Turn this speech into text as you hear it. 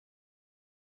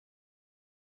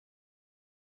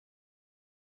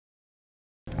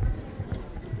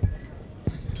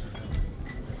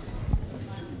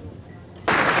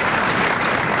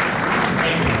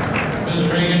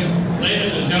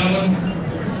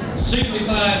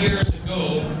65 years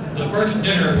ago, the first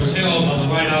dinner was held by the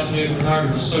White House News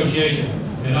Photographers Association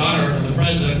in honor of the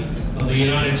President of the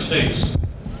United States.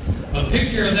 A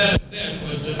picture of that event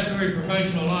was to measure his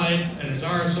professional life, and as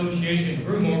our association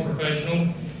grew more professional,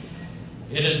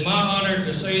 it is my honor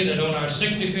to say that on our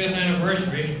 65th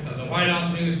anniversary of the White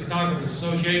House News Photographers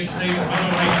Association,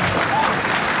 Ronald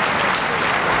Reagan.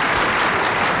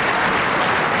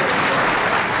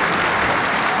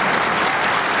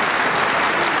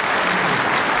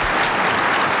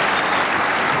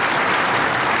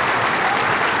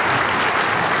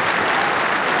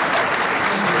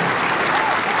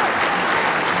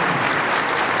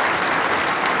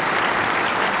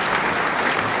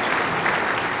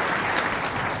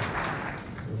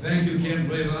 Thank you, Ken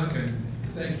Blaylock, and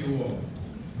thank you all.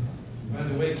 By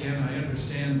the way, Ken, I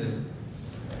understand that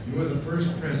you are the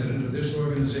first president of this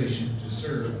organization to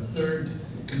serve a third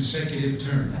consecutive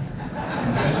term.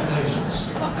 Congratulations.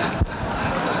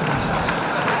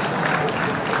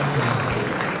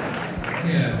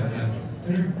 Yeah, a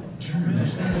third term,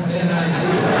 that's not a bad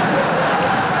idea.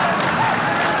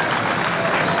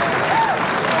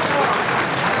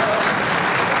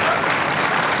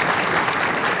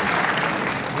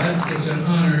 It's an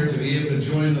honor to be able to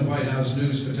join the White House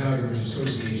News Photographers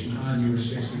Association on your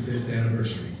 65th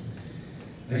anniversary.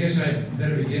 I guess I'd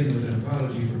better begin with an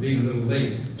apology for being a little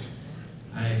late.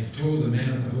 I told the man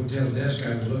at the hotel desk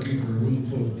I was looking for a room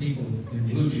full of people in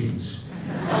blue jeans.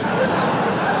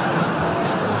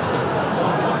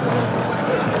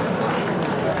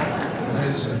 But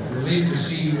it's a relief to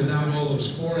see you without all those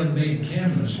foreign-made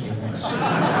cameras for once.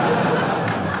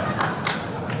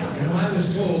 You know, I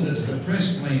was told as the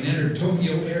press plane entered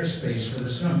Tokyo airspace for the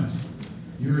summit,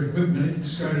 your equipment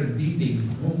started beeping,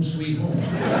 home sweet home.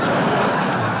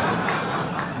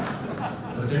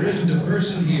 But there isn't a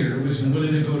person here who isn't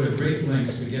willing to go to great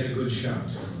lengths to get a good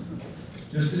shot.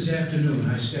 Just this afternoon,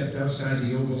 I stepped outside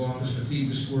the Oval Office to feed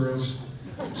the squirrels.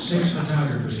 6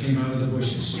 photographers came out of the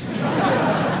bushes. It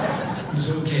was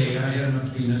okay, I had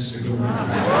enough peanuts to go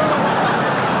around.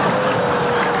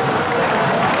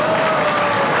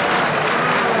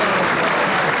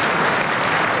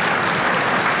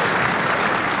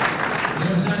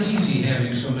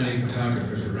 Having so many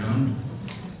photographers around.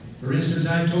 For instance,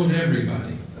 I told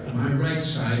everybody, my right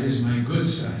side is my good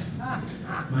side,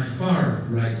 my far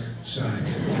right side.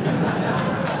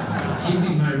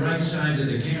 Keeping my right side to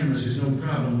the cameras is no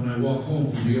problem when I walk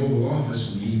home from the Oval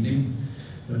Office in the evening,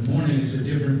 but morning is a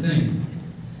different thing.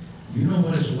 You know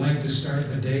what it's like to start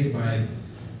the day by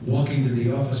walking to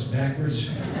the office backwards?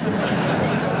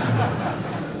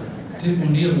 Tim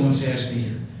O'Neill once asked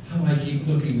me how I keep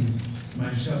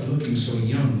myself looking so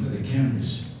young for the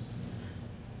cameras.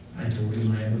 I told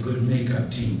him I have a good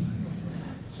makeup team.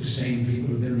 It's the same people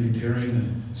who've been repairing the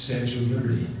Statue of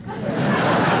Liberty.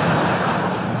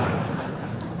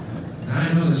 Now,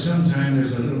 I know that sometimes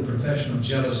there's a little professional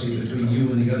jealousy between you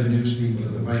and the other news people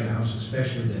at the White House,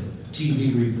 especially the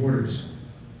TV reporters.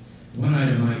 One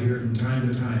item I hear from time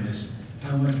to time is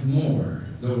how much more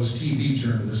those TV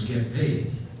journalists get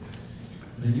paid.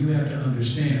 And you have to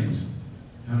understand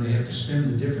how they have to spend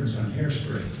the difference on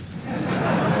hairspray.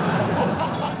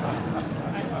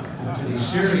 But to be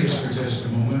serious for just a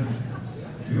moment,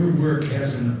 your work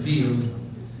has an appeal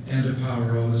and a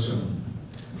power all its own.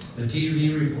 The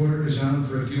TV reporter is on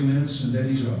for a few minutes and then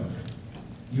he's off.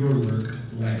 Your work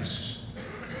lasts.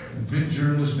 The print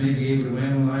journalist may be able to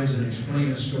analyze and explain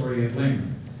a story at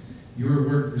length. Your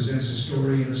work presents a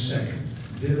story in a second,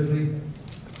 vividly,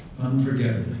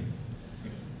 unforgettably.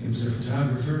 It was a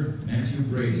photographer, Matthew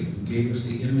Brady, who gave us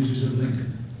the images of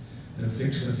Lincoln that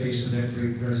fixed the face of that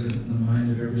great president in the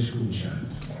mind of every schoolchild.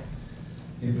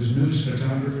 It was news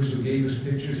photographers who gave us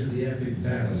pictures of the epic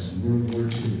battles in World War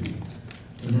II,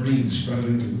 the Marines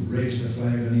struggling to raise the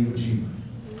flag on Iwo Jima,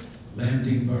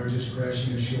 landing barges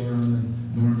crashing ashore on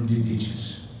the Normandy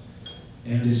beaches,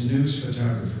 and his news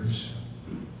photographers,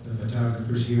 the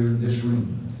photographers here in this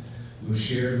room, who have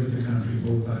shared with the country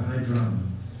both the high drama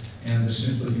and the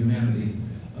simple humanity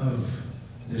of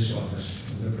this office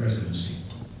of the presidency.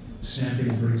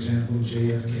 Snapping, for example,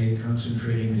 JFK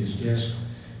concentrating at his desk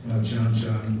while John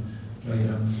laid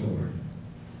on the floor.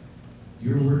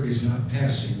 Your work is not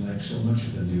passing like so much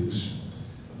of the news,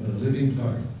 but a living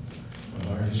part of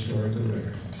our historical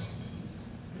record.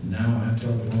 And now I've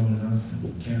talked long enough,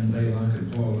 and Ken Blaylock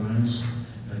and Paul Lyons,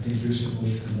 I think you're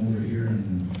supposed to come over here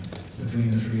and between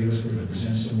the three of us we're to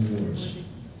present some awards.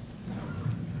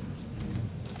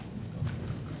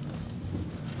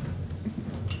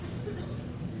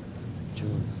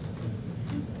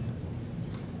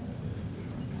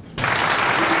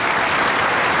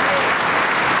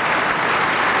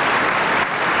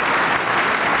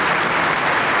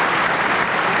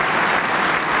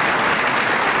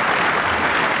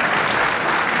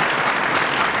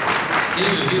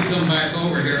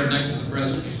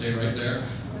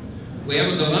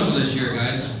 year,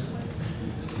 guys.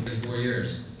 4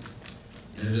 years.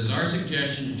 And it is our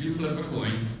suggestion that you flip a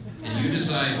coin and you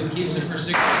decide who keeps it for 6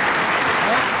 years.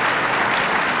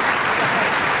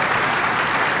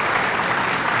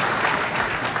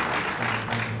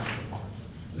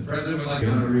 The President would like The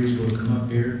honorees will come up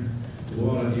here. To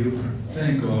all of you,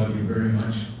 thank all of you very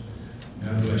much.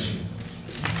 God bless you.